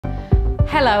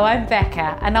Hello, I'm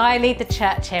Becca and I lead the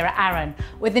church here at Arun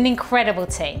with an incredible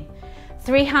team.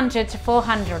 300 to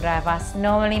 400 of us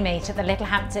normally meet at the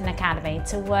Littlehampton Academy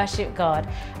to worship God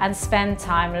and spend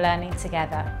time learning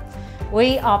together.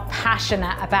 We are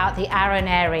passionate about the Arun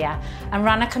area and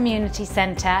run a community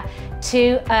centre,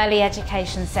 2 early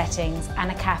education settings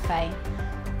and a cafe.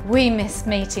 We miss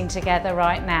meeting together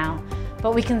right now,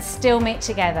 but we can still meet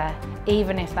together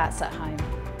even if that's at home.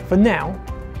 For now,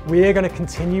 we are going to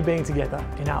continue being together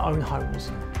in our own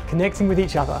homes, connecting with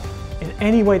each other in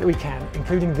any way that we can,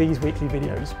 including these weekly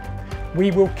videos. We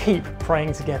will keep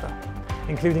praying together,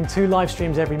 including 2 live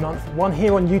streams every month, one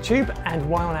here on YouTube and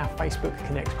one on our Facebook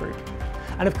Connect group.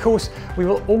 And of course, we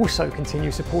will also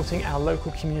continue supporting our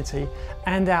local community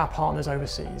and our partners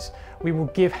overseas. We will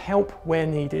give help where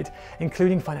needed,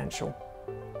 including financial.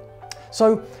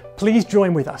 So please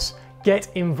join with us,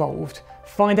 get involved,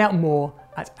 find out more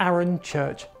at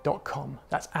arunchurch.com.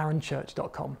 That's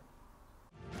arunchurch.com.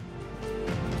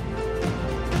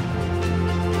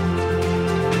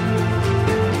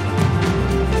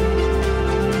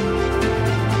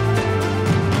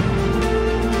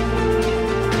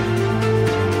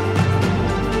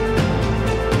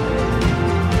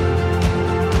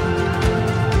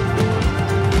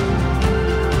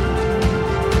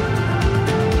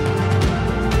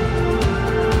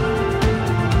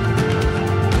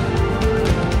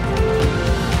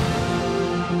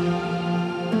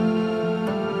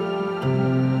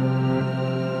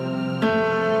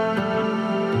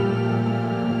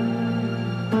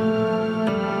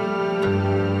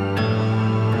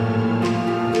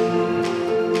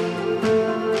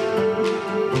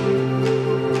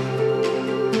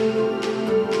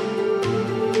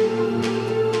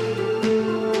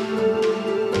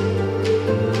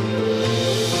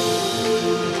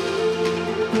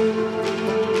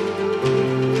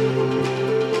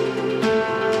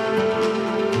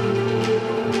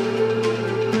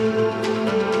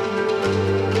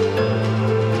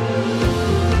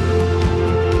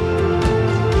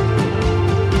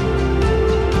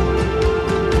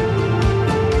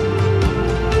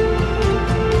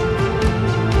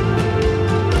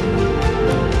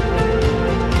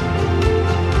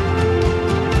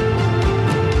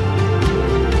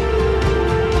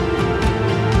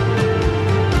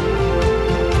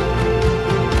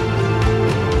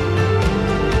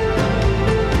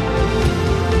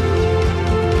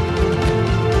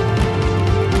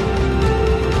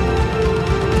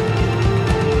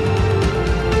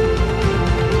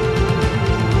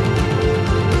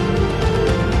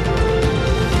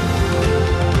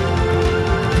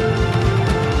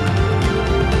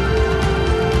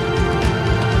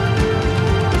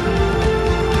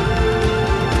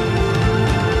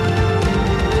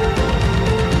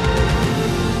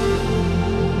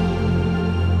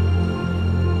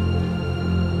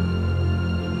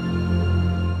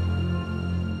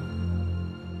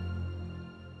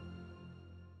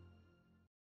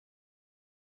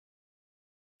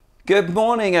 Good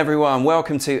morning everyone,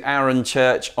 welcome to Arun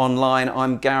Church Online.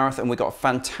 I'm Gareth and we've got a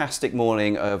fantastic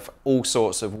morning of all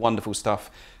sorts of wonderful stuff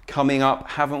coming up,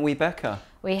 haven't we, Becca?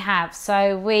 We have,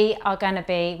 so we are going to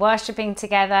be worshipping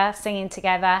together, singing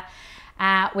together.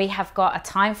 We have got a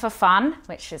time for fun,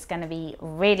 which is going to be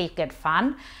really good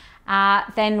fun.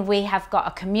 Then we have got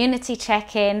a community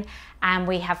check-in and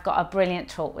we have got a brilliant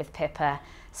talk with Pippa.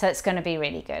 So it's going to be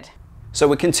really good. So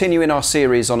we're continuing our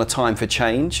series on a time for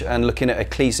change and looking at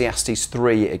Ecclesiastes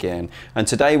 3 again. And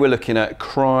today we're looking at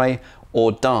cry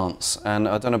or dance. And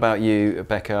I don't know about you,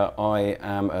 Becca, I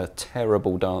am a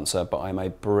terrible dancer, but I'm a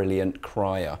brilliant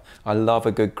crier. I love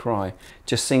a good cry.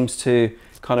 Just seems to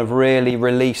kind of really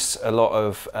release a lot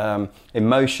of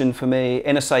emotion for me,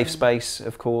 in a safe space,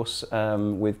 of course,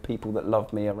 with people that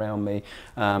love me around me.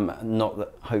 Not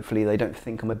that hopefully they don't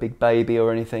think I'm a big baby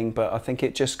or anything, but I think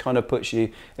it just kind of puts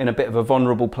you in a bit of a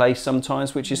vulnerable place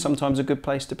sometimes, which is sometimes a good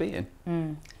place to be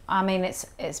in. I mean,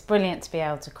 it's brilliant to be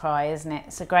able to cry, isn't it?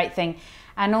 It's a great thing.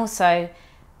 And also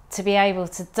to be able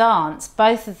to dance,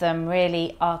 both of them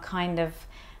really are kind of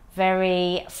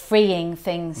very freeing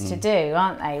things to do,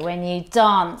 aren't they? When you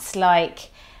dance like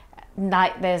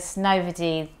there's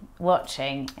nobody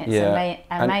watching, it's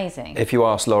amazing. And if you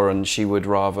ask Lauren, she would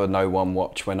rather no one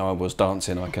watch when I was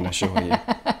dancing, I can assure you.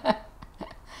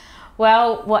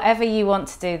 Well, whatever you want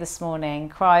to do this morning,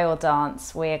 cry or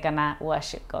dance, we're gonna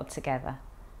worship God together.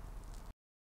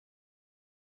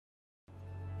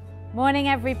 Morning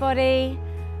everybody.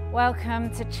 Welcome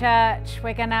to church.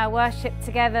 We're going to worship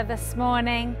together this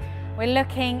morning. We're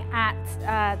looking at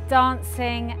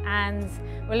dancing and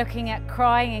we're looking at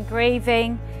crying and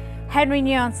grieving. Henry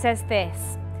Nouwen says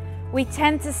this: "We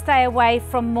tend to stay away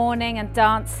from mourning and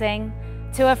dancing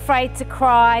too afraid to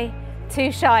cry,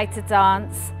 too shy to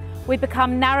dance. We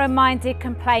become narrow-minded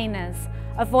complainers,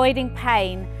 avoiding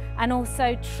pain and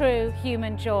also true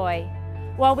human joy.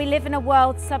 While we live in a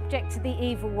world subject to the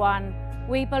evil one,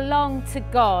 we belong to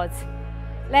God.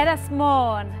 Let us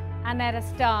mourn and let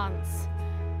us dance.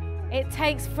 It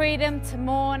takes freedom to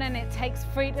mourn and it takes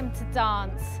freedom to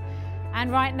dance.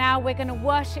 And right now we're going to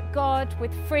worship God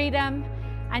with freedom,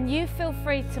 and you feel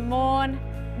free to mourn,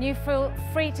 and you feel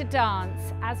free to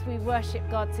dance as we worship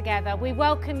God together. We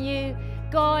welcome you,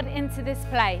 God, into this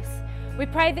place. We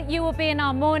pray that you will be in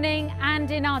our mourning and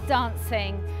in our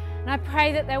dancing. And I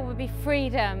pray that there will be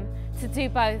freedom to do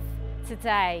both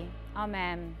today.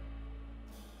 Amen.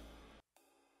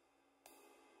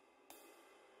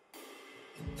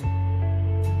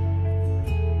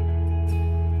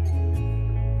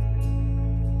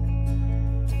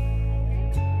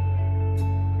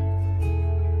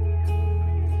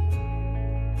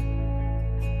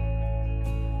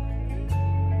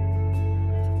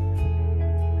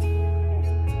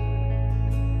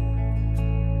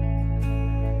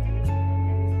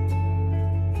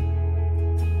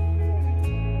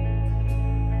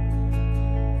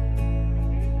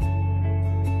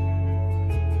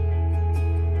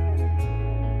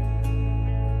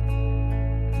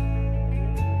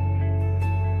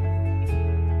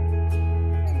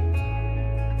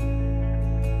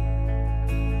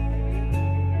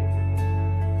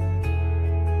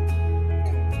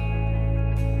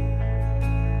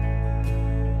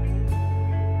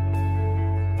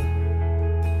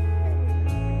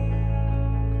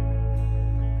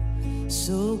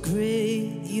 So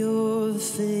great your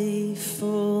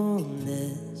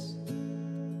faithfulness,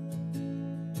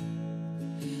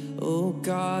 oh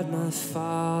God my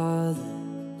Father,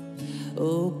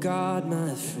 oh God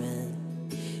my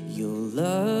friend. Your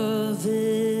love,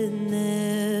 it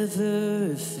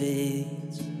never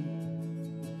fades,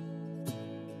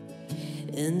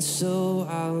 and so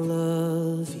I'll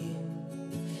love you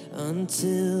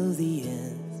until the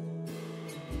end.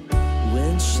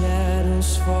 When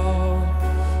shadows fall,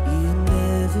 you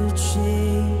never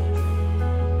change.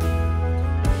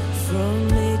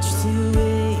 From age to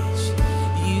age,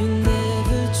 you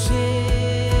never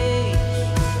change.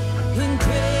 And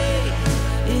great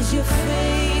is your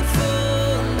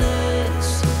faithfulness,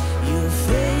 your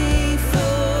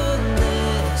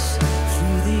faithfulness.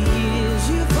 Through the years,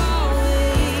 you've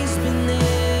always been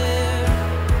there.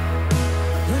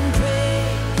 And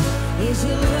great is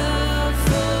your love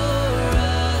for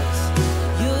us,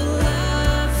 your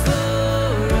love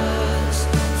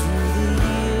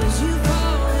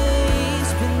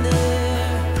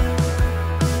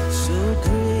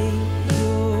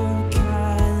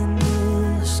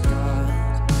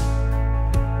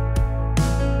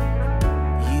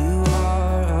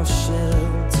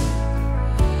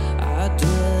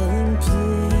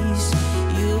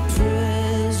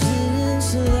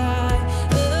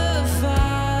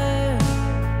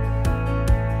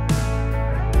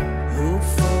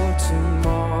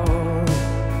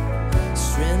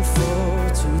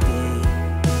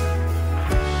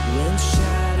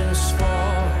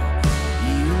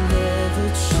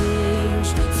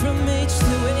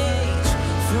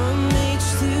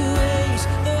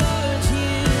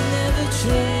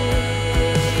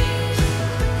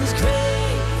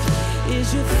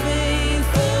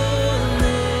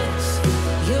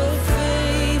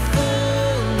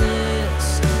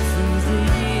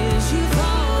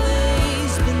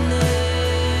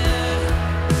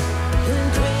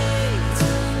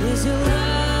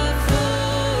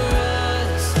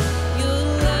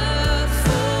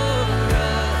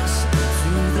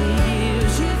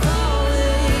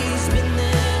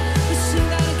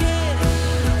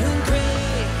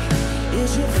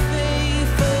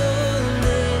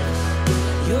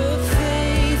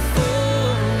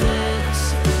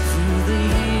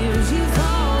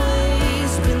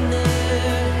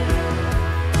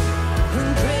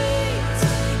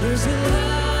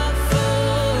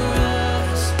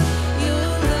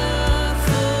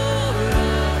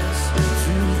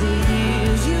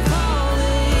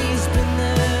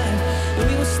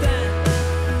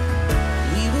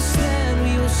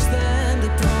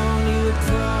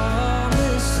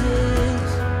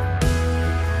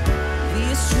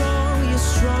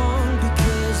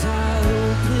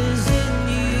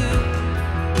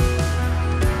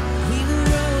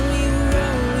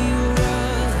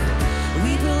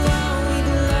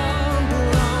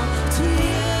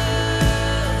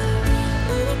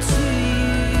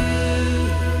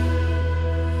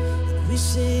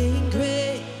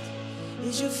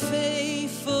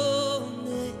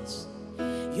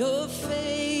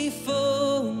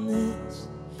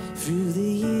Through the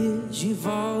years, you've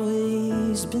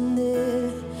always been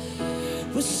there.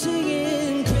 We're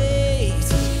singing, great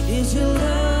is your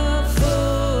love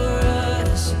for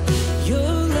us, your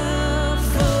love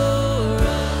for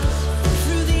us.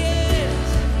 Through the years,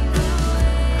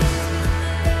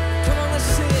 come on, let's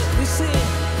sing it, we sing.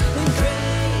 And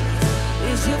great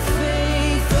is your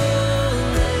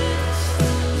faithfulness,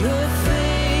 your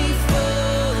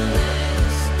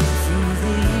faithfulness. Through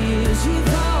the years,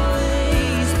 you've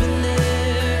always been there.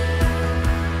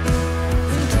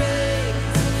 And great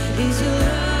is your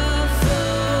love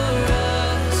for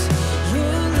us,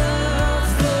 your love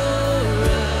for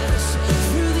us.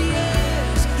 Through the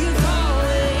years, you've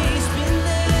always been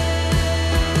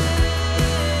there.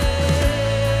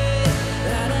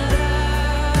 Da, da, da,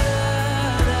 da,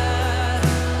 da.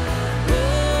 Oh,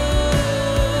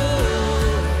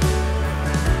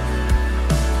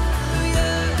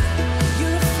 yeah,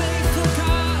 you're a faithful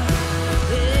God.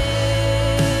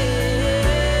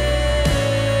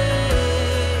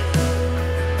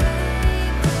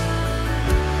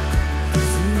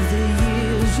 Through the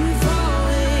years, you've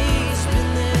always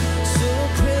been there. So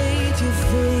great your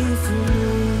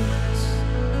faithfulness.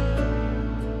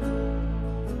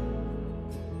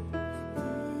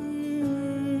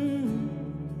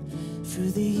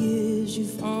 Through the years,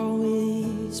 you've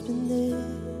always been there.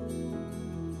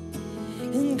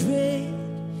 And great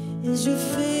is your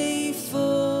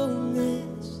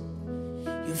faithfulness,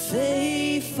 your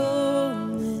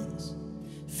faithfulness.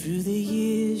 Through the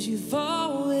years, you've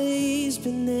always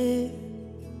been there.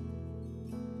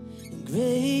 And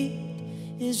great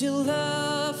is your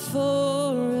love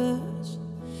for us,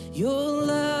 your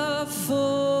love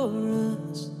for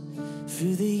us.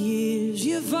 Through the years,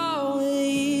 you've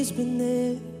always been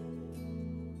there.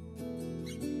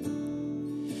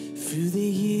 Through the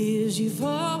years, you've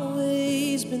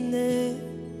always been there.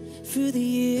 Through the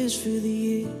years, through the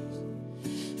years,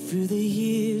 through the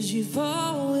years, you've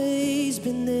always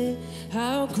been there.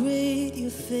 How great your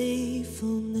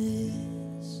faithfulness.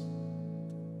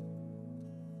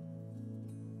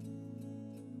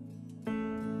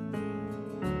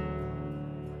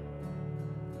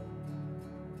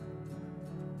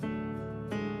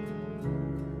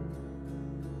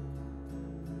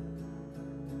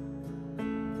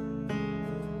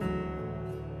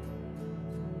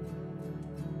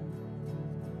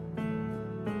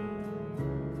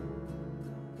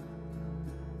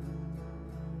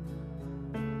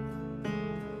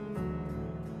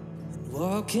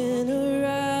 Walking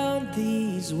around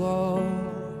these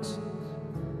walls,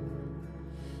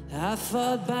 I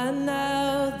thought by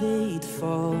now they'd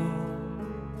fall,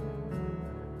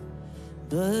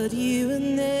 but you have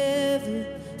never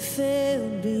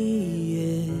failed me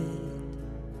yet.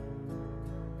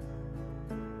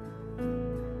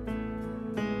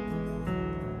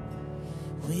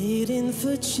 Waiting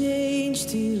for change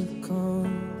to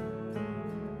come,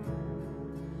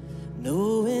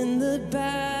 knowing the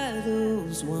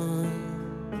battle's won.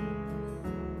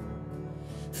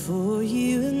 For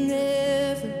you have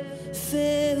never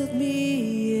failed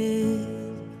me yet.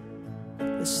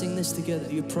 Let's sing this together.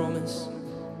 Your promise.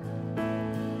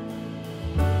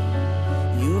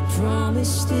 Your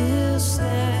promise still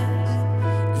stands.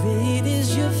 Great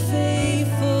is your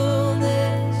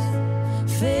faithfulness,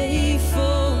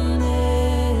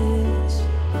 faithfulness.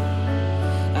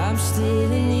 I'm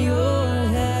still in your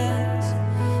hands.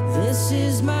 This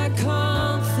is my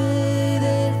confidence.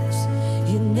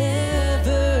 You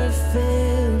never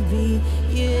failed me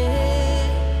yet,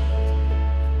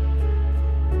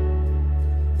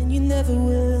 and you never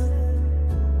will.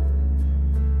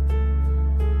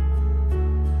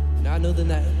 Now I know the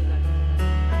night.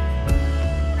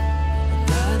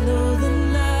 And I know the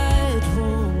night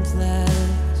won't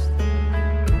last.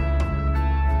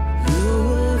 Your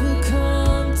word will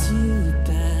come to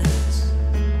pass.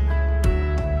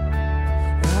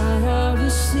 My heart will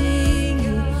sing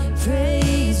your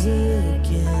praise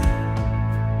again.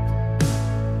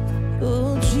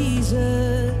 Oh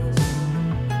Jesus,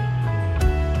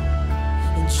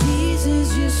 and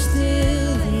Jesus, you're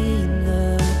still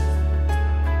enough.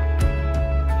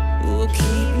 Oh,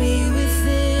 keep me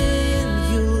within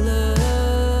your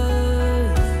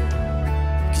love,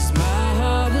 'cause my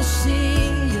heart will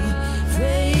sing your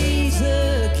praise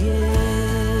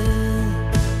again.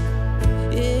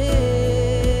 Yeah,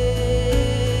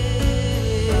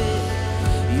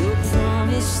 your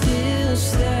promise still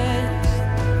stands.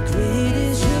 Great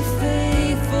is your faith.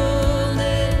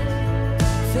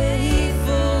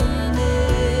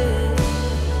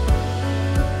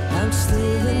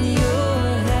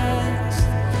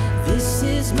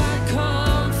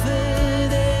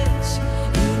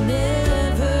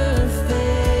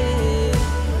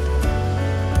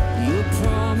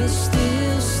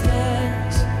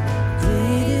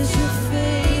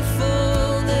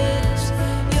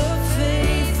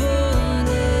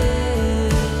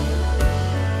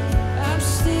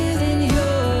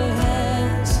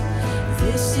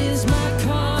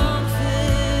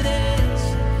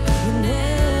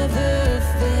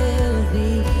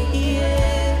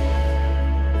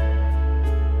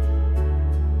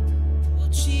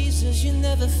 you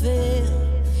never fail.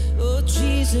 Oh,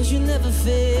 Jesus, you never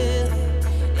fail.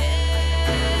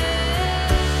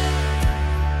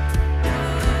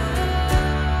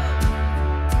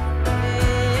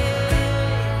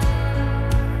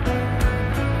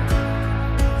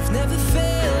 You've never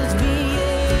failed me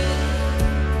yet.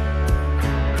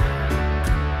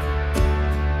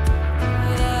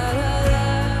 La, la, la.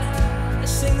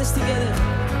 Let's sing this together.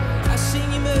 I've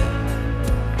seen you move.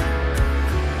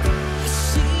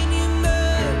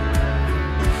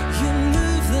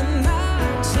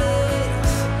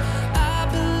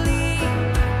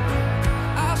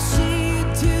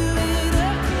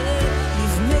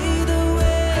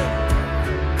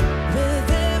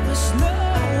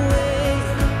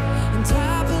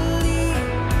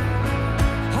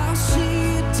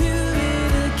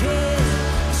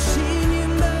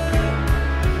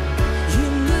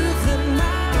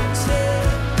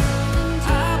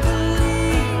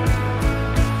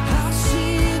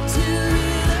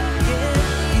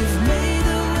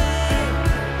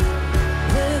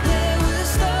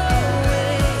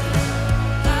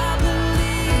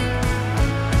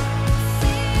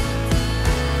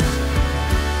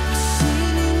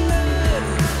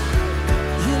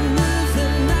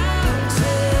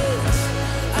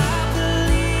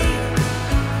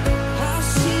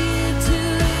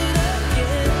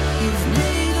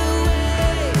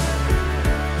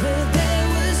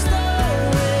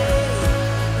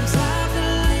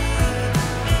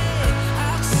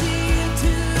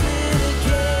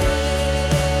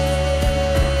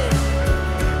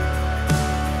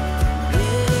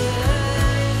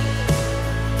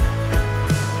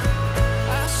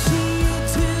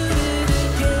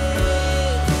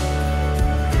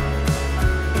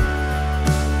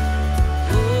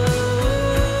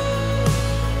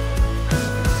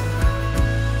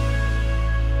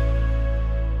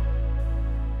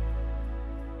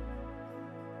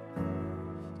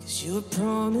 Your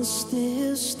promise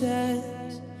still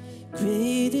stands.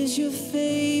 Great is your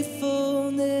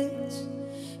faithfulness,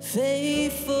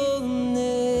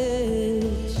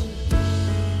 faithfulness.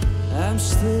 I'm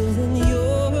still in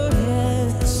your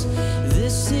hands.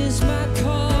 This is my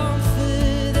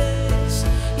confidence.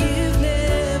 You've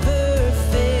never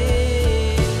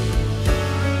failed.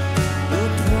 Your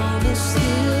promise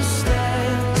still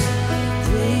stands.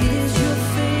 Great is your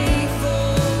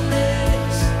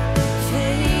faithfulness,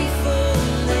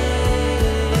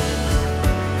 faithfulness.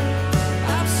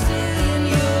 I'm still in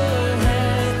your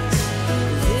hands.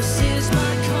 This is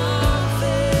my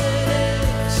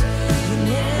confidence. You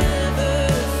never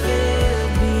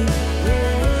failed me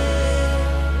yet.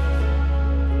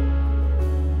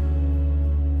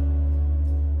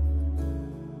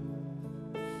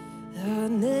 I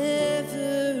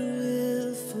never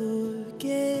will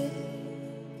forget.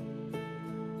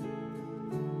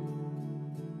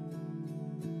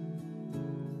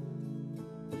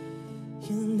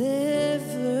 You'll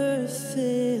never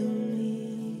fail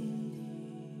me.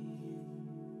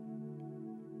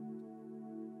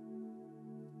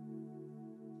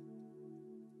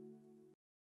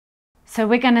 So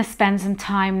we're going to spend some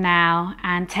time now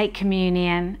and take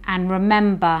communion and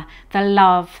remember the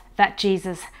love that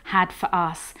Jesus had for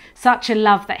us. Such a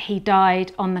love that he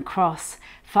died on the cross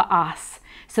for us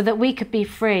so that we could be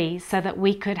free, so that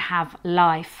we could have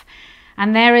life.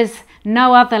 And there is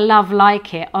no other love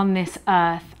like it on this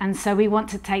earth. And so we want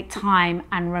to take time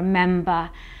and remember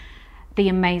the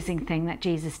amazing thing that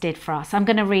Jesus did for us. I'm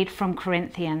going to read from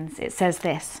Corinthians. It says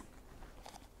this: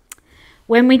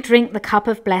 when we drink the cup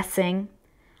of blessing,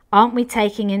 aren't we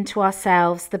taking into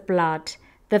ourselves the blood,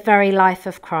 the very life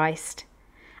of Christ?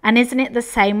 And isn't it the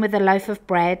same with a loaf of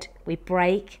bread we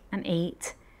break and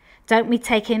eat? Don't we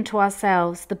take into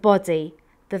ourselves the body,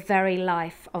 the very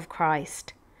life of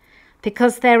Christ?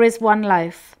 Because there is one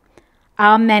loaf,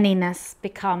 our manyness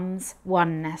becomes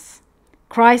oneness.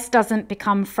 Christ doesn't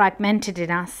become fragmented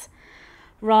in us,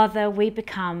 rather we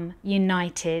become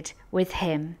united with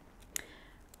him.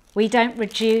 We don't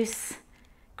reduce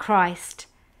Christ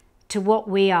to what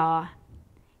we are.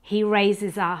 He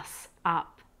raises us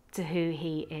up to who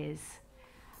he is.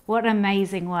 What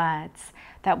amazing words,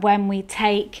 that when we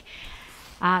take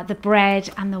the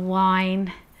bread and the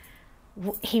wine,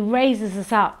 he raises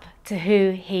us up to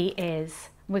who he is.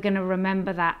 We're going to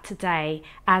remember that today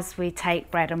as we take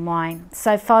bread and wine.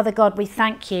 So Father God, we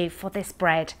thank you for this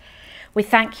bread. We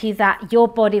thank you that your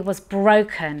body was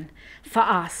broken for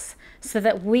us, so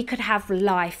that we could have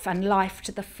life and life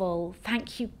to the full.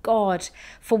 Thank you, God,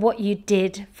 for what you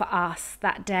did for us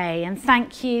that day. And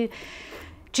thank you,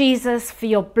 Jesus, for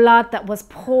your blood that was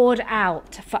poured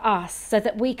out for us so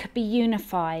that we could be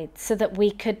unified, so that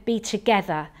we could be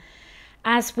together.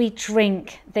 as we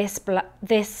drink this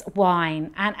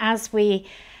wine and as we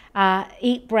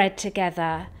eat bread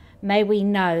together, may we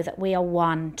know that we are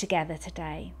one together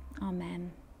today.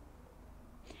 Amen.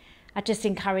 I just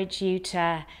encourage you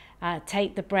to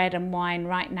take the bread and wine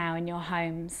right now in your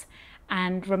homes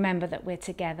and remember that we're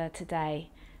together today,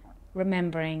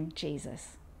 remembering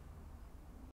Jesus.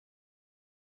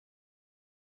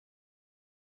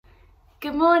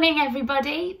 Good morning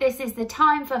everybody, this is the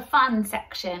time for fun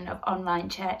section of Online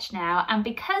Church Now, and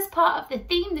because part of the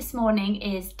theme this morning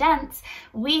is dance,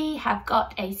 we have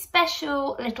got a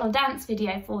special little dance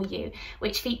video for you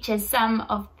which features some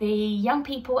of the young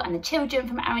people and the children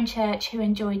from Arun Church who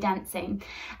enjoy dancing.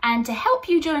 And to help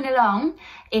you join along,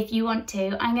 if you want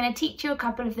to, I'm going to teach you a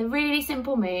couple of the really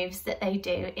simple moves that they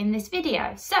do in this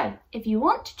video. So if you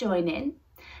want to join in,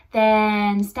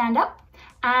 then stand up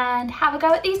and have a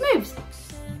go at these moves.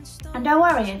 And don't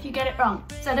worry if you get it wrong.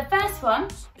 So the first one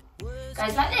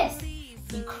goes like this.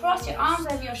 You cross your arms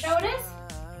over your shoulders,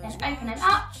 then open it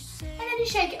up, and then you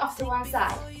shake it off to one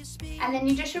side. And then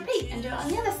you just repeat and do it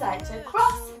on the other side. So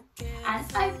cross and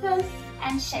open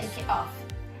and shake it off.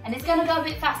 And it's going to go a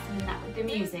bit faster than that with the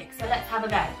music. So let's have a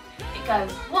go. It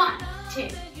goes 1, 2,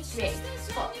 3,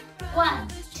 4. 1,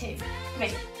 2, 3,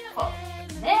 4.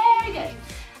 Very good.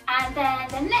 And then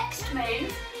the next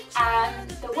move,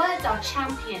 the words are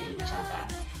champion each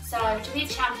other. So to be a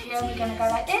champion, we're going to go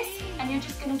like this, and you're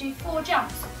just going to do 4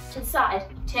 jumps to the side.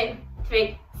 2,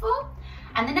 3, 4.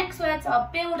 And the next words are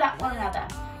build up one another.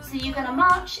 So you're going to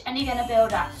march and you're going to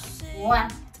build up.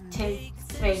 1, 2,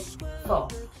 3, 4.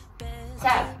 So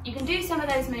you can do some of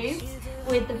those moves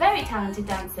with the very talented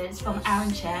dancers from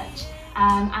Arun Church.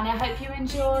 And I hope you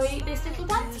enjoy this little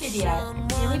dance video.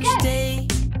 Here we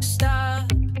go.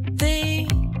 Stop.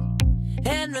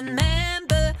 And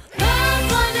remember,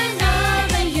 love one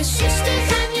another, your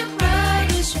sisters and your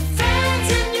brothers, your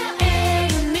friends and your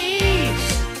enemies.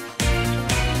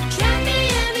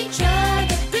 Champion each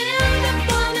other, build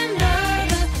up one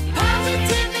another.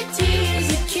 Positivity is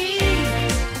the key.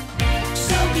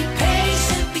 So be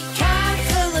patient, be kind,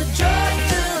 full of joy,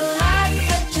 full of life.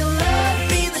 Let your love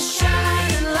be the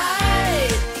shining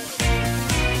light.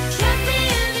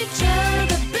 Champion each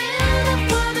other, build up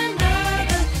one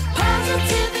another.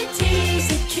 Positivity's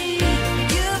the key.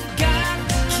 You've got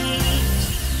the keys.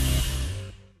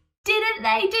 Didn't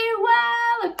they do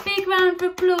well? A big round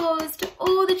of applause to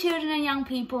all the children and young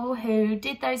people who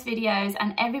did those videos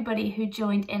and everybody who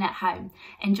joined in at home.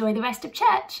 Enjoy the rest of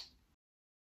church.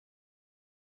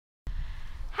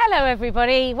 Hello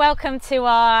everybody, welcome to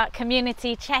our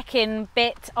community check-in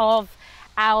bit of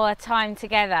our time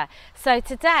together. So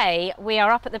today we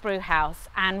are up at the brew house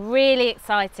and really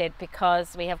excited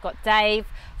because we have got Dave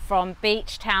from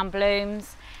Beach Town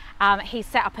Blooms. He's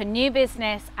set up a new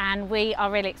business and we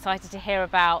are really excited to hear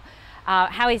about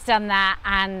how he's done that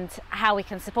and how we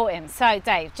can support him. So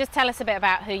Dave, just tell us a bit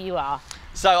about who you are.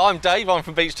 So I'm Dave, I'm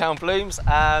from Beach Town Blooms.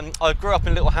 I grew up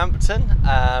in Littlehampton.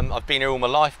 I've been here all my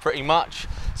life pretty much.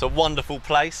 It's a wonderful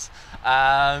place.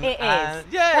 It is.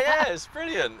 Yeah, it's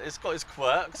brilliant. It's got its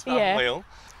quirks, Yeah. wheel.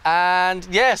 And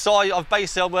yeah, so I've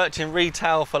basically worked in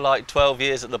retail for like 12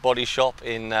 years at the Body Shop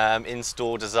in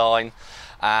in-store design.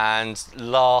 And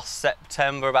last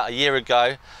September, about a year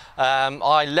ago,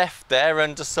 I left there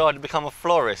and decided to become a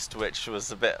florist, which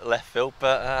was a bit left field,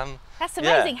 but That's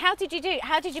amazing. yeah.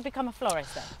 How did you become a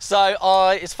florist then? So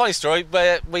it's a funny story,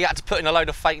 but we had to put in a load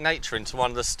of fake nature into one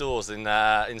of the stores in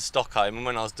Stockholm, and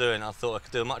when I was doing it, I thought I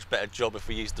could do a much better job if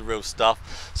we used the real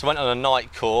stuff. So I went on a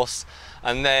night course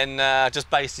and then just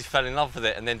basically fell in love with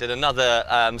it, and then did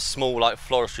another small like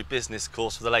floristry business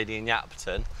course with a lady in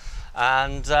Yapton.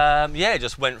 And yeah,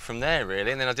 just went from there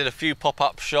really. And then I did a few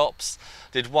pop-up shops,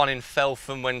 did one in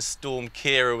Feltham when Storm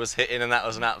Kira was hitting, and that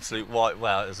was an absolute it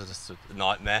was just a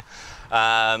nightmare.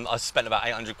 I spent about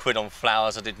 800 quid on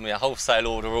flowers. I did my wholesale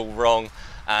order all wrong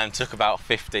and took about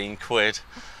 15 quid.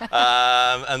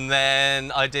 And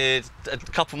then I did a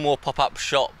couple more pop-up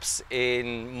shops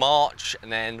in March,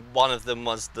 and then one of them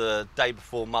was the day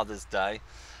before Mother's Day.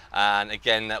 And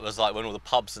again, that was like when all the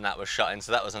pubs and that were shutting,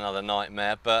 so that was another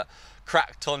nightmare. But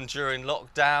cracked on during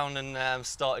lockdown and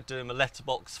started doing my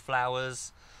letterbox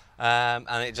flowers, and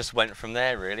it just went from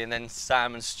there really. And then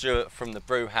Sam and Stuart from the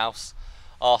brew house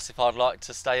asked if I'd like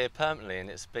to stay here permanently, and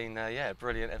it's been yeah,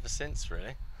 brilliant ever since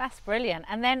really. That's brilliant.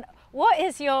 And then what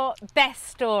is your best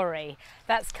story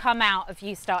that's come out of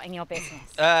you starting your business?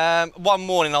 One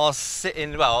morning I was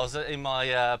sitting, well, I was in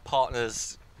my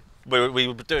partner's. We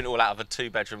were doing it all out of a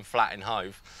 2-bedroom flat in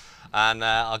Hove, and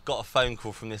I got a phone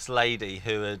call from this lady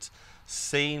who had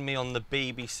seen me on the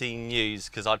BBC News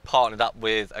because I'd partnered up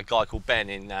with a guy called Ben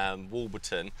in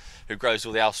Warburton who grows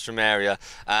all the Alstrom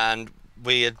and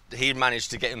he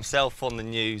managed to get himself on the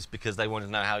news because they wanted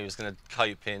to know how he was going to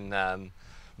cope in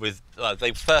with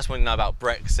they first wanted to know about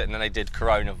Brexit, and then they did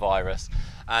coronavirus.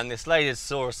 And this lady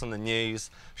saw us on the news.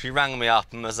 She rang me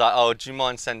up and was like, "Oh, do you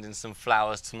mind sending some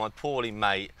flowers to my poorly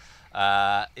mate?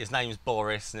 His name's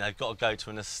Boris, and they've got to go to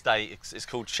an estate. It's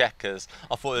called Checkers."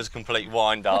 I thought it was a complete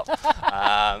wind-up.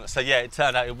 So yeah, it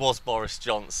turned out it was Boris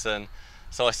Johnson.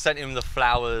 So I sent him the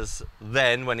flowers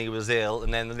then when he was ill,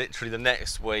 and then literally the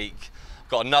next week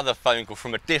got another phone call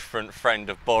from a different friend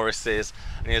of Boris's,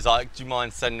 and he was like, "Do you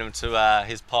mind sending them to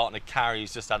his partner Carrie,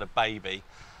 who's just had a baby?"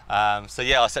 So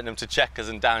yeah, I sent them to Checkers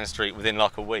and Downing Street within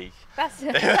like a week. That's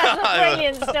a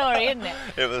brilliant story, isn't it?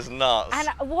 It was nuts.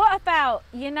 And what about,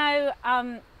 you know,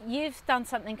 you've done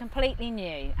something completely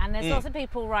new, and there's lots of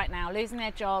people right now losing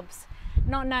their jobs,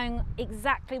 not knowing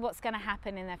exactly what's going to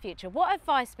happen in their future. What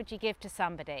advice would you give to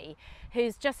somebody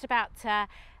who's just about to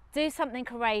do something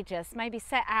courageous, maybe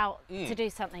set out to do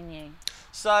something new?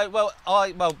 So, well,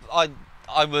 I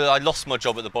lost my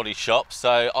job at the body shop,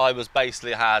 so I was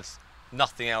basically had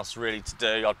nothing else really to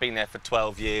do. I'd been there for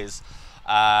 12 years.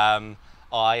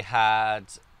 I had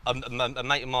a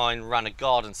mate of mine ran a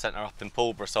garden centre up in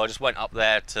Pulborough, so I just went up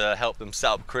there to help them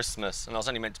set up Christmas, and I was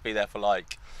only meant to be there for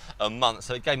like a month,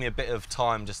 so it gave me a bit of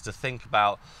time just to think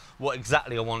about what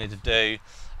exactly I wanted to do,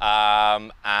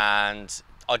 and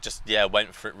I just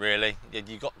went for it really.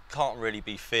 Can't really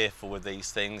be fearful with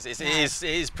these things. It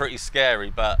is pretty scary,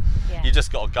 but you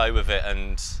just got to go with it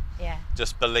and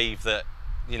just believe that,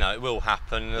 you know, it will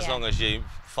happen. And as long as you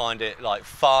find it like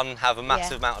fun, have a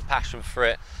massive amount of passion for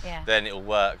it, then it'll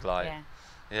work. Like,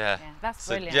 that's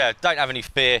so, brilliant. Don't have any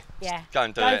fear. Just go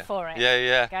and do it. Go for it.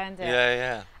 Go and do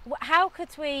it. How could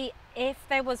we, if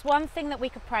there was one thing that we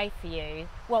could pray for you,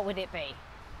 what would it be?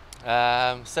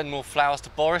 Send more flowers to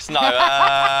Boris? No,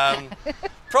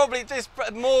 probably just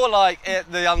more like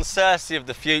the uncertainty of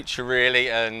the future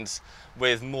really, and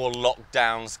with more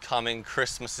lockdowns coming,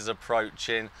 Christmas is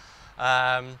approaching.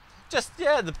 Just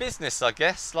the business, I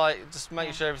guess, like just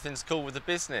make sure everything's cool with the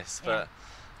business, but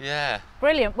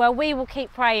brilliant. Well, we will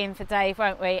keep praying for Dave,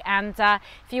 won't we? And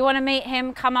if you want to meet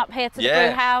him, come up here to the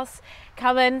brew house,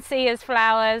 come and see his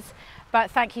flowers. But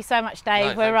thank you so much,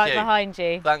 Dave. We're right behind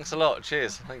you. Thanks a lot.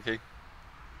 Cheers. Thank you.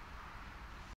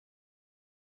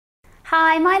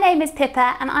 Hi, my name is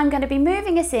Pippa, and I'm going to be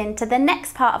moving us into the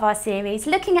next part of our series,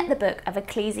 looking at the book of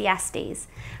Ecclesiastes.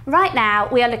 Right now,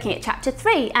 we are looking at chapter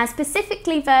 3, and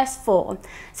specifically verse 4.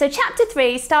 So chapter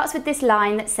 3 starts with this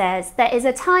line that says, "There is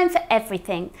a time for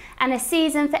everything, and a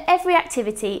season for every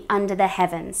activity under the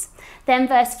heavens." Then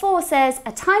verse 4 says,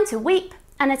 "A time to weep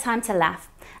and a time to laugh,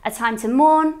 a time to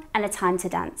mourn and a time to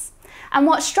dance." And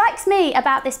what strikes me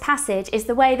about this passage is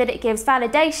the way that it gives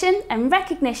validation and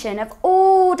recognition of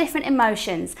all different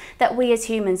emotions that we as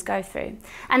humans go through.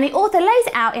 And the author lays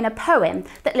it out in a poem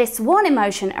that lists one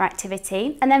emotion or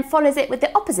activity and then follows it with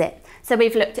the opposite. So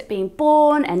we've looked at being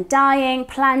born and dying,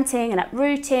 planting and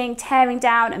uprooting, tearing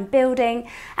down and building.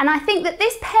 And I think that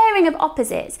this pairing of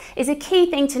opposites is a key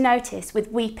thing to notice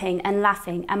with weeping and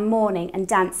laughing and mourning and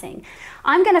dancing.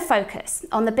 I'm going to focus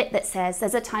on the bit that says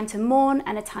there's a time to mourn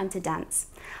and a time to dance.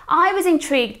 I was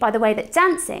intrigued by the way that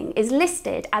dancing is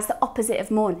listed as the opposite of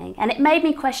mourning, and it made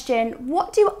me question,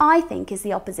 what do I think is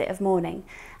the opposite of mourning?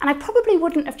 And I probably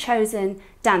wouldn't have chosen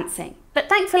dancing. But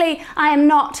thankfully, I am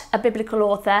not a biblical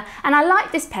author, and I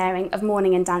like this pairing of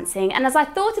mourning and dancing. And as I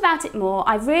thought about it more,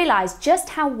 I realised just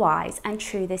how wise and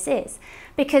true this is.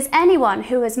 Because anyone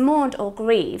who has mourned or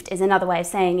grieved, is another way of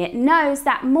saying it, knows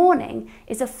that mourning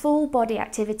is a full body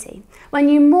activity. When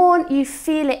you mourn, you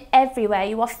feel it everywhere.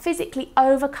 You are physically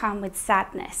overcome with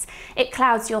sadness. It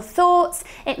clouds your thoughts,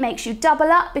 it makes you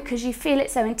double up because you feel it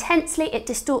so intensely, it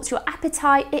distorts your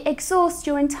appetite, it exhausts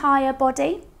your entire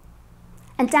body.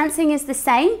 And dancing is the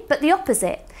same, but the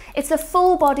opposite. It's a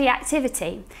full body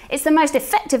activity. It's the most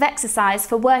effective exercise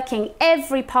for working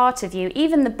every part of you,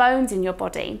 even the bones in your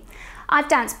body. I've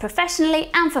danced professionally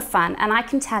and for fun, and I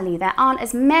can tell you there aren't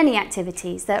as many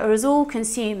activities that are as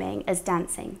all-consuming as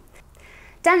dancing.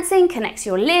 Dancing connects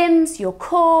your limbs, your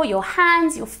core, your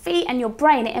hands, your feet and your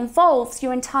brain. It involves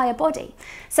your entire body.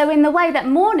 So in the way that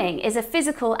mourning is a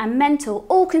physical and mental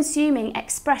all-consuming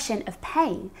expression of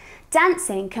pain,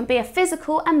 dancing can be a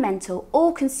physical and mental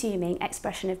all-consuming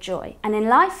expression of joy. And in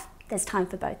life, there's time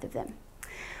for both of them.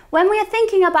 When we are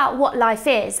thinking about what life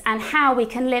is and how we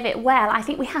can live it well, I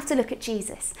think we have to look at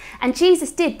Jesus. And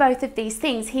Jesus did both of these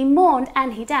things. He mourned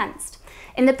and he danced.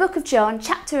 In the book of John,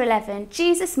 chapter 11,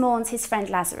 Jesus mourns his friend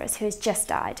Lazarus, who has just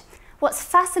died. What's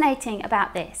fascinating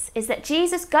about this is that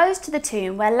Jesus goes to the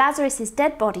tomb where Lazarus'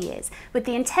 dead body is with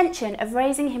the intention of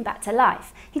raising him back to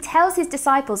life. He tells his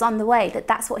disciples on the way that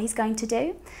that's what he's going to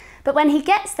do. But when he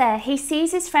gets there, he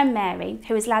sees his friend Mary,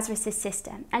 who is Lazarus'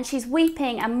 sister, and she's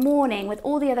weeping and mourning with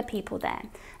all the other people there.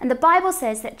 And the Bible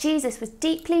says that Jesus was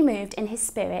deeply moved in his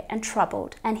spirit and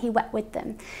troubled, and he wept with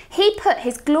them. He put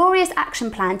his glorious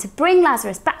action plan to bring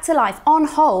Lazarus back to life on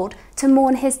hold to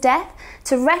mourn his death,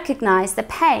 to recognize the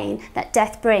pain that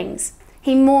death brings.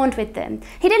 He mourned with them.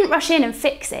 He didn't rush in and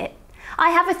fix it.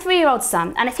 I have a 3-year-old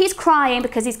son, and if he's crying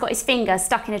because he's got his finger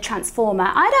stuck in a transformer,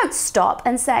 I don't stop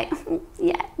and say, oh,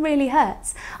 yeah, it really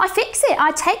hurts. I fix it.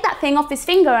 I take that thing off his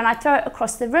finger and I throw it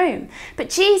across the room. But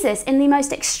Jesus, in the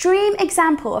most extreme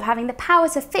example of having the power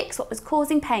to fix what was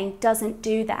causing pain, doesn't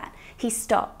do that. He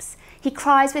stops. He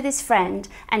cries with his friend,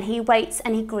 and he waits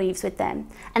and he grieves with them.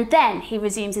 And then he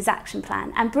resumes his action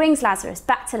plan and brings Lazarus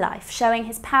back to life, showing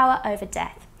his power over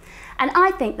death. And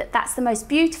I think that that's the most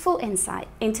beautiful insight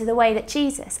into the way that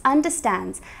Jesus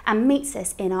understands and meets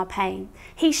us in our pain.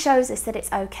 He shows us that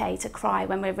it's okay to cry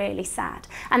when we're really sad,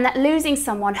 and that losing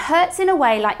someone hurts in a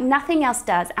way like nothing else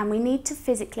does, and we need to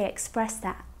physically express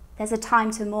that. There's a time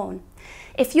to mourn.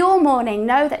 If you're mourning,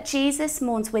 know that Jesus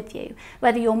mourns with you.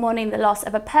 Whether you're mourning the loss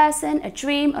of a person, a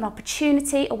dream, an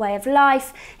opportunity, a way of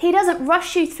life, he doesn't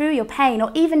rush you through your pain or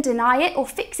even deny it or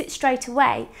fix it straight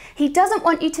away. He doesn't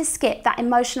want you to skip that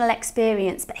emotional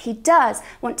experience, but he does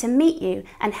want to meet you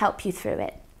and help you through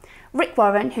it. Rick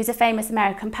Warren, who's a famous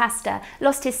American pastor,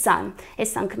 lost his son. His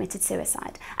son committed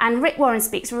suicide. And Rick Warren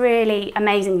speaks really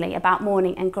amazingly about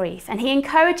mourning and grief, and he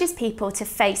encourages people to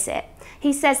face it.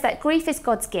 He says that grief is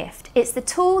God's gift. It's the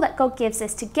tool that God gives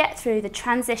us to get through the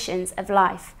transitions of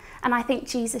life. And I think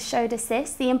Jesus showed us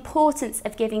this, the importance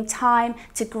of giving time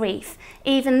to grief,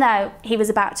 even though he was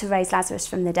about to raise Lazarus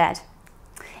from the dead.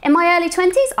 In my early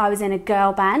 20s, I was in a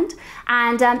girl band,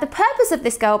 and the purpose of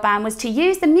this girl band was to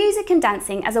use the music and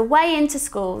dancing as a way into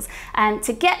schools and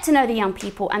to get to know the young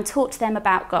people and talk to them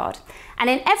about God. And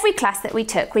in every class that we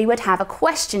took, we would have a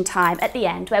question time at the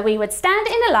end where we would stand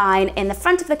in a line in the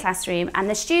front of the classroom and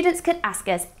the students could ask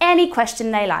us any question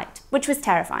they liked, which was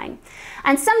terrifying.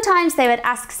 And sometimes they would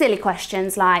ask silly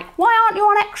questions like, why aren't you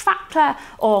on X Factor?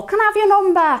 Or can I have your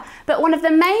number? But one of the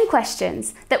main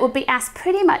questions that would be asked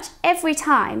pretty much every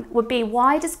time would be,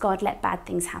 why does God let bad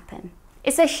things happen?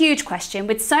 It's a huge question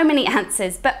with so many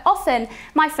answers, but often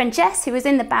my friend Jess, who was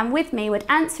in the band with me, would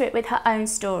answer it with her own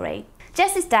story.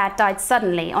 Jess's dad died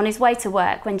suddenly on his way to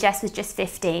work when Jess was just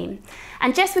 15.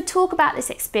 And Jess would talk about this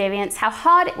experience, how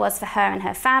hard it was for her and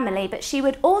her family, but she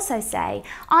would also say,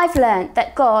 I've learned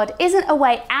that God isn't a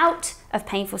way out of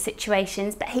painful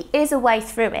situations, but he is a way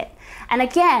through it. And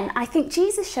again, I think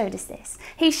Jesus showed us this.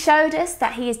 He showed us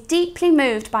that he is deeply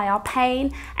moved by our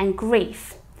pain and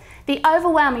grief. The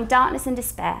overwhelming darkness and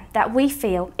despair that we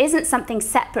feel isn't something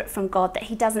separate from God that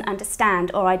he doesn't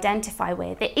understand or identify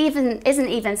with. It isn't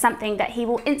even something that he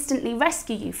will instantly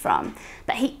rescue you from,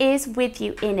 but he is with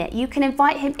you in it. You can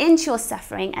invite him into your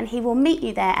suffering and he will meet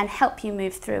you there and help you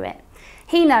move through it.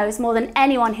 He knows more than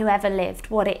anyone who ever lived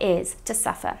what it is to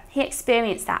suffer. He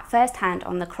experienced that firsthand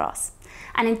on the cross.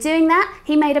 And in doing that,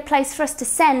 he made a place for us to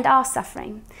send our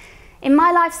suffering. In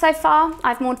my life so far,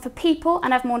 I've mourned for people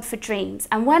and I've mourned for dreams.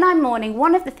 And when I'm mourning,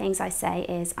 one of the things I say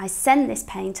is, I send this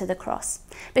pain to the cross.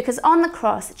 Because on the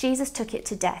cross, Jesus took it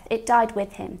to death. It died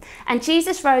with him. And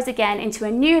Jesus rose again into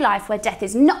a new life where death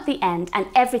is not the end and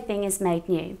everything is made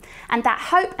new. And that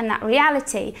hope and that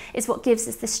reality is what gives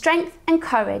us the strength and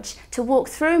courage to walk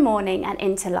through mourning and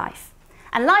into life.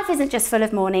 And life isn't just full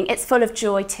of mourning, it's full of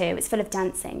joy too, it's full of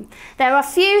dancing. There are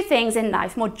few things in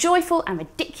life more joyful and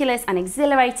ridiculous and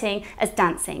exhilarating as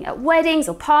dancing. At weddings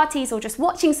or parties or just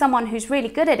watching someone who's really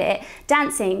good at it,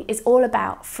 dancing is all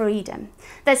about freedom.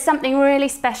 There's something really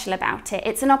special about it.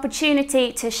 It's an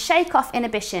opportunity to shake off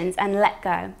inhibitions and let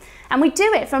go. And we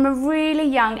do it from a really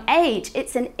young age.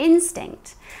 It's an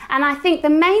instinct. And I think the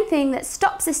main thing that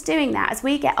stops us doing that as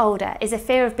we get older is a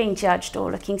fear of being judged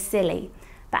or looking silly.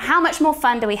 But how much more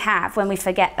fun do we have when we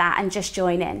forget that and just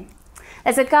join in?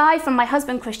 There's a guy from my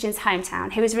husband Christian's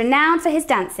hometown who is renowned for his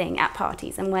dancing at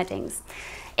parties and weddings.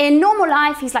 In normal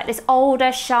life, he's like this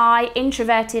older, shy,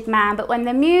 introverted man, but when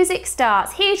the music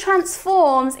starts, he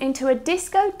transforms into a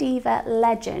disco diva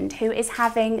legend who is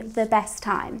having the best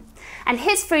time. And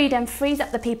his freedom frees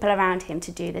up the people around him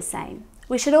to do the same.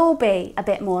 We should all be a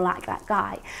bit more like that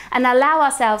guy and allow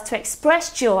ourselves to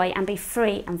express joy and be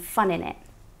free and fun in it.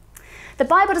 The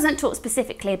Bible doesn't talk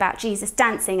specifically about Jesus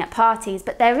dancing at parties,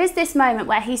 but there is this moment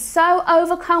where he's so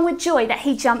overcome with joy that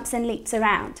he jumps and leaps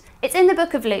around. It's in the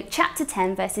book of Luke, chapter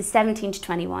 10, verses 17 to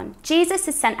 21. Jesus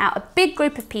has sent out a big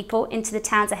group of people into the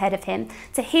towns ahead of him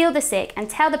to heal the sick and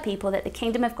tell the people that the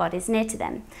kingdom of God is near to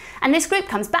them. And this group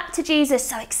comes back to Jesus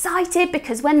so excited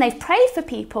because when they've prayed for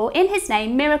people in his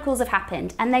name, miracles have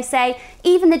happened. And they say,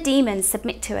 even the demons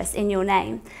submit to us in your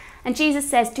name. And Jesus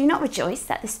says, do not rejoice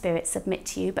that the spirits submit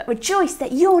to you, but rejoice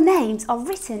that your names are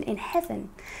written in heaven.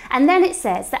 And then it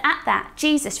says that at that,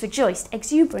 Jesus rejoiced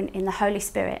exuberant in the Holy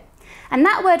Spirit. And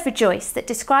that word rejoice that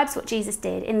describes what Jesus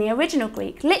did in the original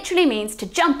Greek literally means to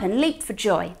jump and leap for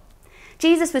joy.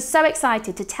 Jesus was so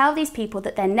excited to tell these people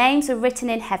that their names were written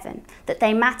in heaven, that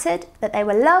they mattered, that they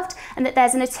were loved, and that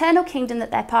there's an eternal kingdom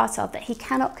that they're part of, that he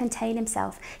cannot contain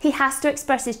himself. He has to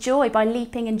express his joy by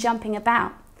leaping and jumping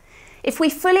about. If we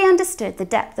fully understood the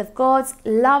depth of God's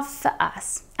love for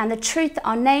us and the truth that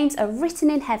our names are written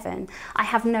in heaven, I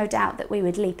have no doubt that we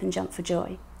would leap and jump for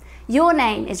joy. Your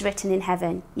name is written in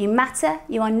heaven. You matter,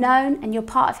 you are known, and you're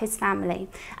part of his family,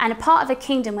 and a part of a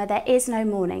kingdom where there is no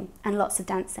mourning and lots of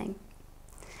dancing.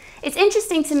 It's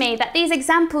interesting to me that these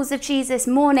examples of Jesus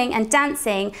mourning and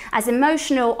dancing as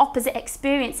emotional opposite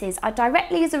experiences are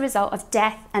directly as a result of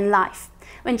death and life.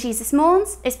 When Jesus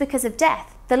mourns, it's because of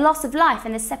death, the loss of life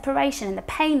and the separation and the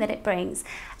pain that it brings.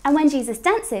 And when Jesus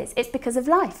dances, it's because of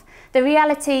life, the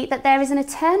reality that there is an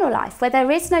eternal life where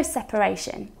there is no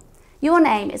separation. Your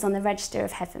name is on the register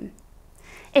of heaven.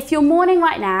 If you're mourning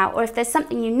right now, or if there's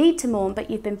something you need to mourn but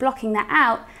you've been blocking that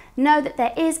out, know that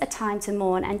there is a time to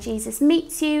mourn, and Jesus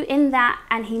meets you in that,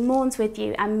 and he mourns with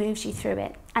you and moves you through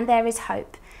it. And there is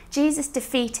hope. Jesus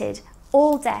defeated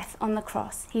all death on the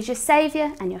cross. He's your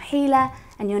saviour and your healer,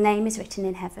 and your name is written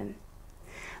in heaven.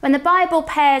 When the Bible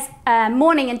pairs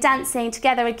mourning and dancing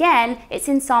together again, it's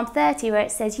in Psalm 30 where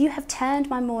it says, you have turned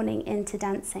my mourning into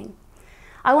dancing.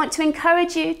 I want to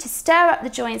encourage you to stir up the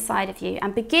joy inside of you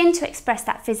and begin to express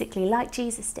that physically like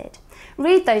Jesus did.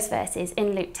 Read those verses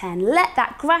in Luke 10. Let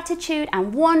that gratitude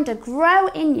and wonder grow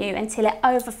in you until it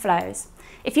overflows.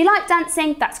 If you like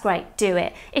dancing, that's great, do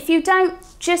it. If you don't,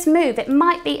 just move. It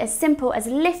might be as simple as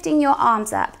lifting your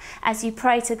arms up as you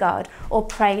pray to God or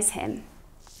praise him.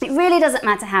 It really doesn't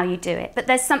matter how you do it, but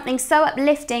there's something so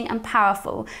uplifting and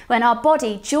powerful when our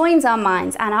body joins our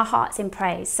minds and our hearts in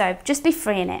praise. So just be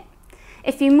free in it.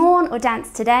 If you mourn or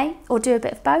dance today, or do a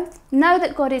bit of both, know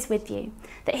that God is with you,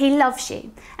 that he loves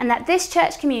you, and that this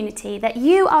church community that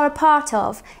you are a part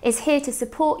of is here to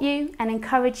support you and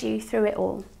encourage you through it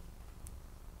all.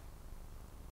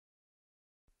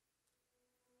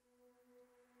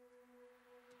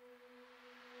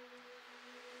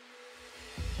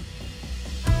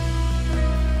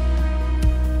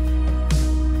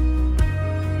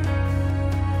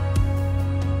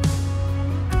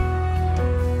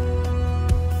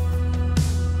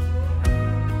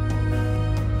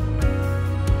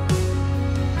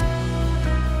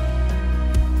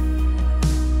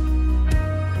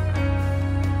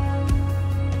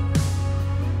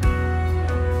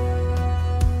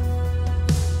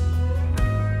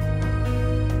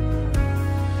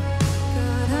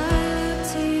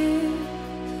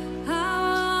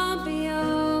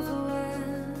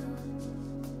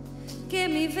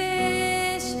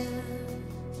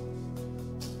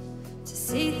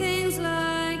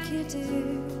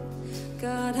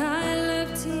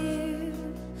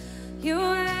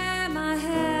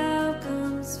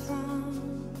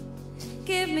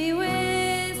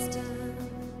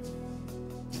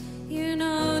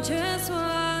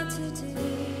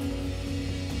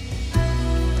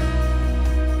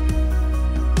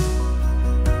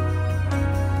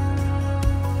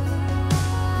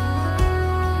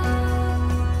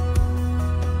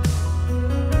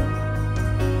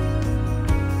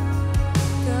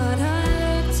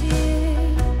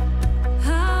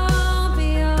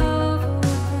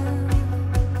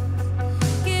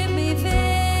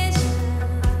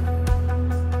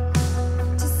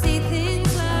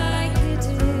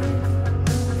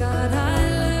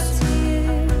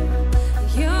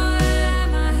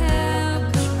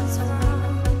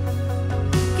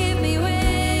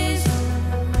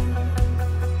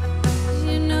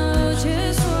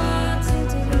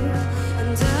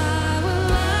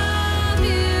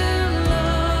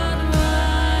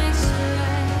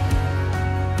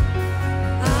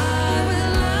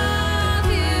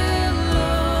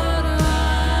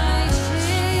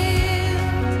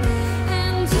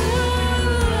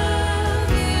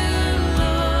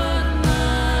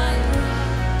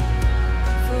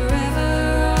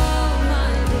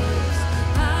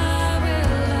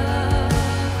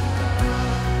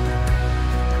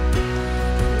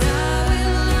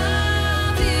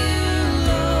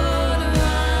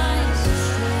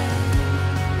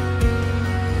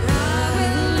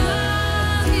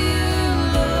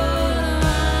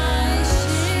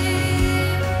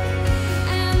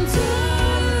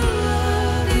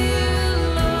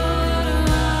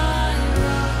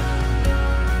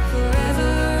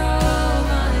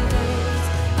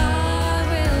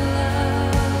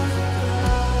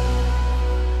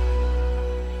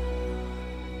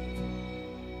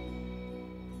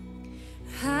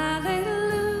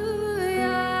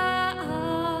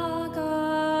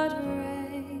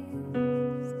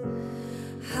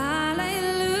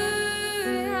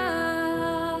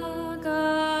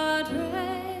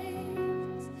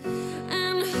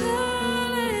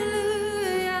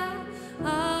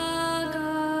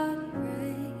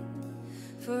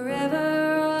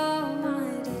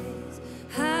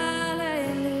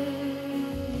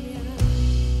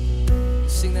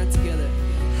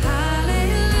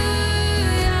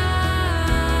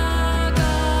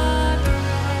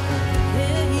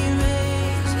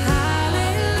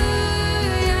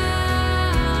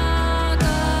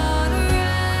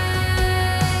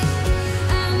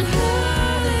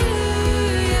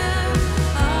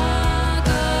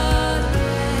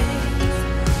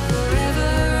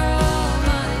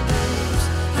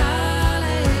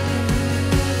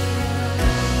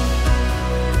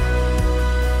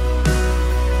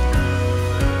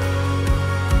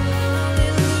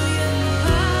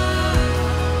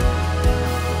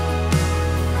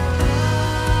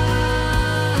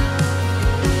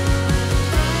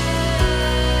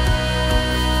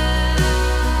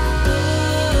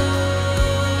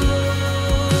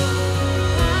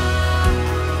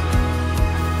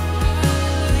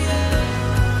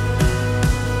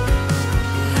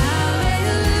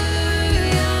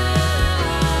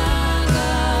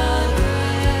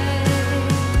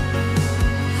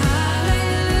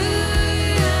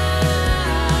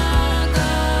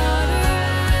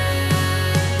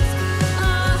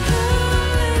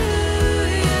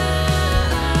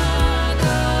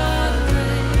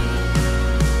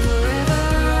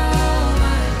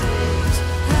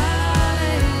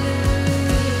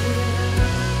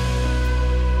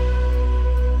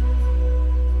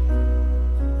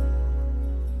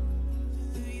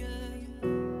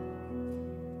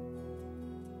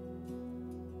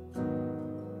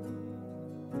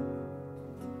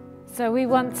 So we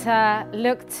want to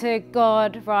look to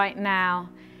God right now,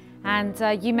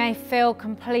 and you may feel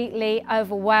completely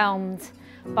overwhelmed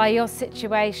by your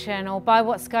situation or by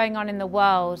what's going on in the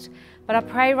world. But I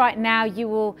pray right now you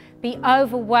will be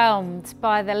overwhelmed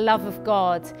by the love of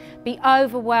God, be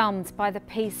overwhelmed by the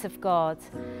peace of God.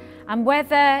 And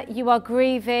whether you are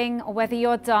grieving or whether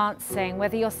you're dancing,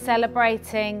 whether you're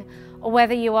celebrating or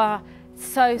whether you are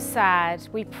so sad,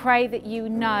 we pray that you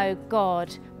know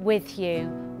God with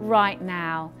you right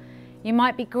now. You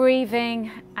might be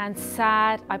grieving and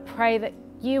sad. I pray that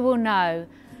you will know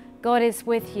God is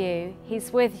with you.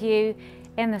 He's with you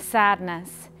in the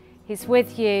sadness. He's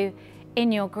with you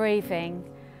in your grieving.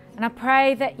 And I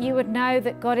pray that you would know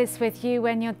that God is with you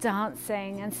when you're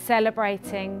dancing and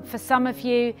celebrating. For some of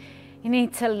you, you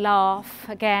need to laugh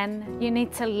again. You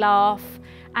need to laugh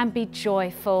and be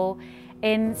joyful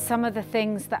in some of the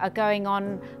things that are going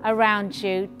on around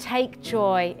you. Take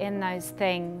joy in those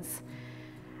things.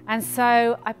 And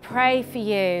so I pray for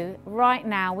you right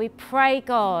now. We pray,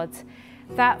 God,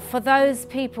 that for those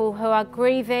people who are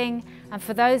grieving and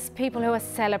for those people who are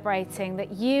celebrating,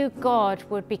 that you, God,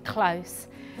 would be close.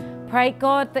 Pray,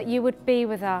 God, that you would be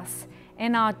with us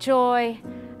in our joy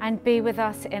and be with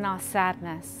us in our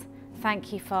sadness.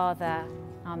 Thank you, Father.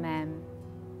 Amen.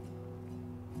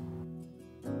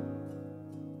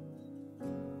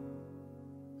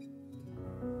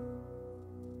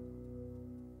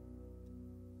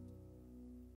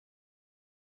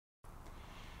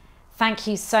 Thank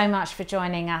you so much for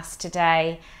joining us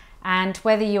today. And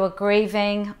whether you are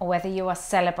grieving or whether you are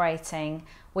celebrating,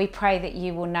 we pray that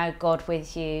you will know God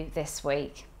with you this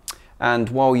week. And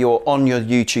while you're on your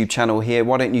YouTube channel here,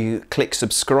 why don't you click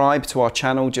subscribe to our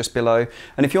channel just below.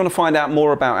 And if you want to find out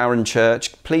more about Arun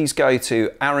Church, please go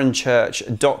to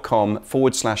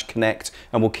arunchurch.com/connect,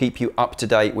 and we'll keep you up to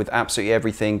date with absolutely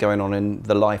everything going on in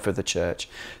the life of the church.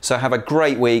 So have a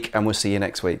great week, and we'll see you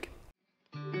next week.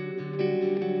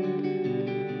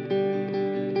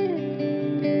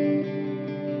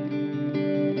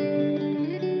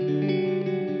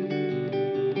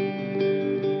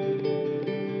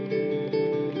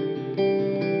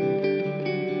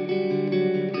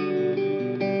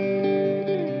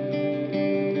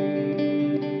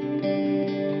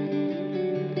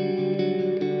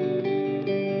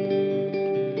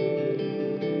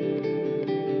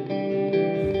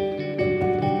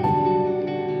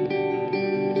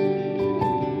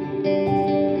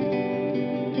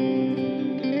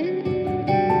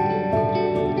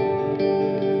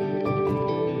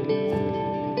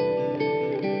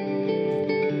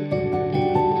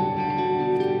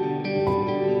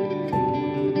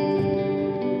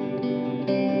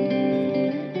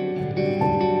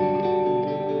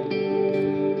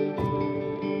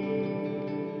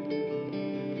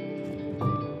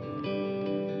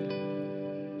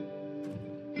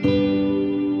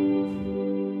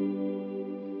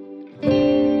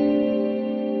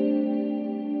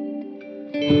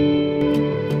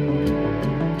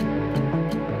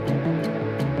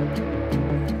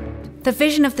 The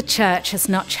vision of the church has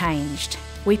not changed.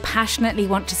 We passionately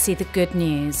want to see the good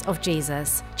news of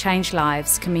Jesus change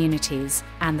lives, communities,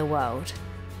 and the world.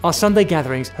 Our Sunday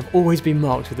gatherings have always been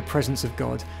marked with the presence of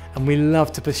God, and we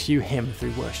love to pursue Him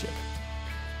through worship.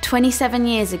 27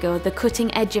 years ago, the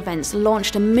Cutting Edge events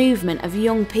launched a movement of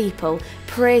young people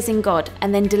praising God,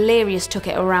 and then Delirious took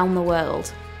it around the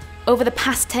world. Over the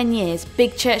past 10 years,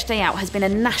 Big Church Day Out has been a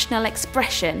national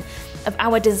expression of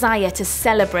our desire to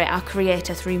celebrate our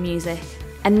Creator through music.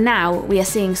 And now we are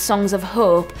seeing songs of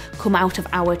hope come out of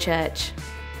our church.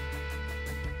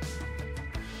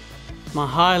 My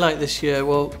highlight this year,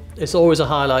 well, it's always a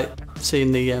highlight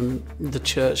seeing the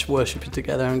church worshipping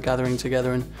together and gathering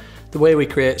together, and the way we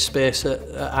create space at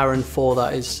Arun for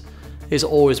that is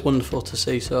always wonderful to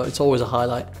see, so it's always a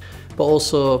highlight. But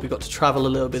also we got to travel a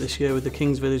little bit this year with the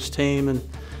King's Village team, and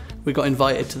we got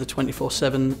invited to the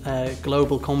 24/7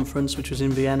 global conference, which was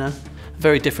in Vienna. A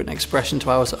very different expression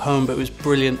to ours at home, but it was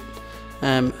brilliant,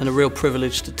 and a real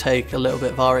privilege to take a little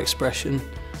bit of our expression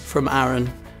from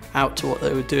Arun out to what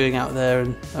they were doing out there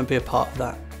and be a part of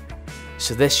that.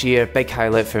 So this year, big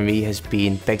highlight for me has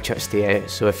been Big Church Day Out.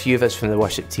 So a few of us from the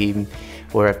worship team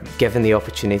were given the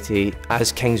opportunity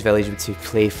as King's Village to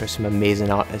play for some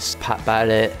amazing artists, Pat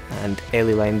Barrett and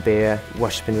Ellie Line-Bear,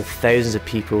 worshipping with thousands of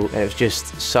people, and it was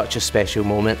just such a special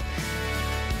moment.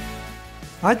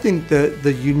 I think that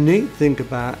the unique thing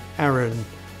about Arun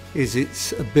is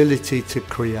its ability to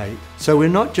create. So we're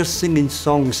not just singing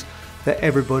songs that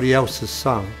everybody else has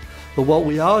sung, but what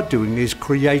we are doing is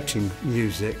creating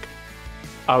music.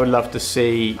 I would love to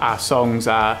see our songs,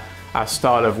 our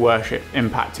style of worship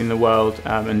impacting the world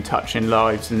and touching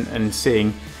lives, and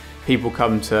seeing people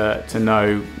come to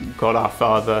know God our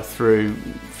Father through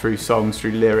songs,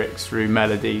 through lyrics, through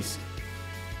melodies.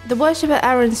 The worship at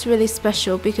Arun's really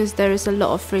special because there is a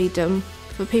lot of freedom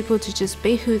for people to just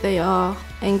be who they are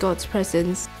in God's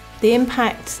presence. The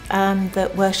impact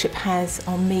that worship has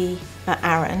on me at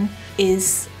Arun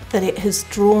is that it has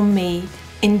drawn me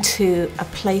into a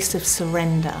place of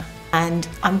surrender, and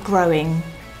I'm growing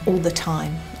all the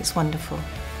time. It's wonderful.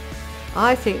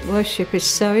 I think worship is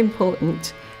so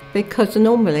important because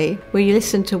normally we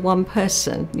listen to one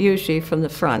person, usually from the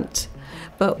front,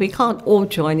 but we can't all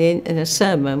join in a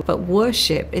sermon. But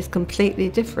worship is completely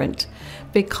different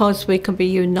because we can be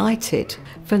united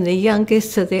from the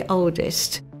youngest to the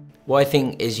oldest. What I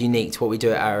think is unique to what we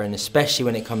do at Arun, especially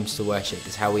when it comes to worship,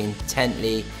 is how we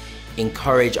intently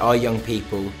encourage our young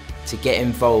people to get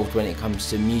involved when it comes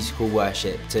to musical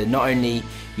worship, to not only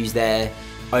use their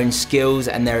own skills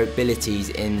and their abilities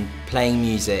in playing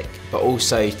music, but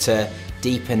also to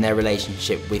deepen their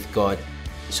relationship with God.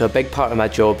 So a big part of my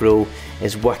job role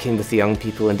is working with the young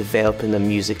people and developing them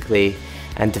musically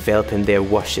and developing their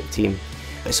worship team.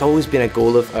 It's always been a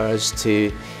goal of ours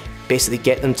to basically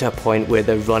get them to a point where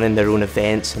they're running their own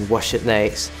events and worship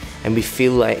nights, and we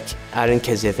feel like Arun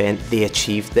Kids event, they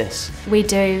achieved this. We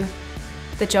do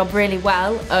the job really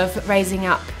well of raising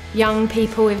up young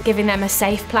people, with giving them a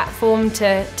safe platform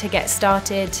to get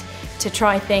started, to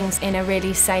try things in a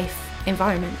really safe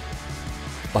environment.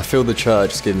 I feel the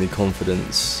church has given me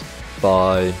confidence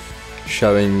by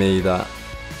showing me that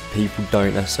people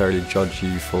don't necessarily judge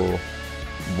you for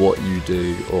what you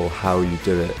do or how you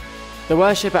do it. The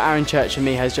worship at Arun Church for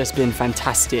me has just been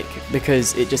fantastic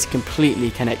because it just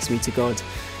completely connects me to God.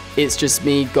 It's just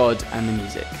me, God and the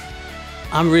music.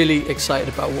 I'm really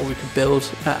excited about what we could build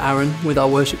at Arun with our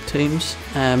worship teams,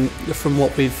 from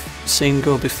what we've seen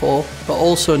go before, but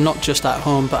also not just at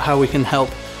home, but how we can help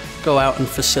go out and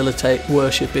facilitate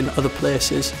worship in other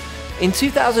places. In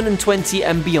 2020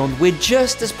 and beyond, we're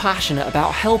just as passionate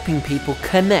about helping people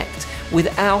connect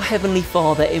with our Heavenly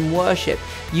Father in worship,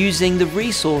 using the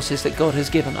resources that God has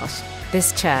given us.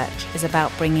 This church is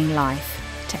about bringing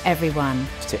life to everyone.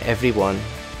 To everyone.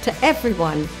 To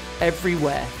everyone.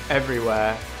 Everywhere.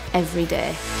 Everywhere. Every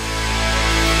day.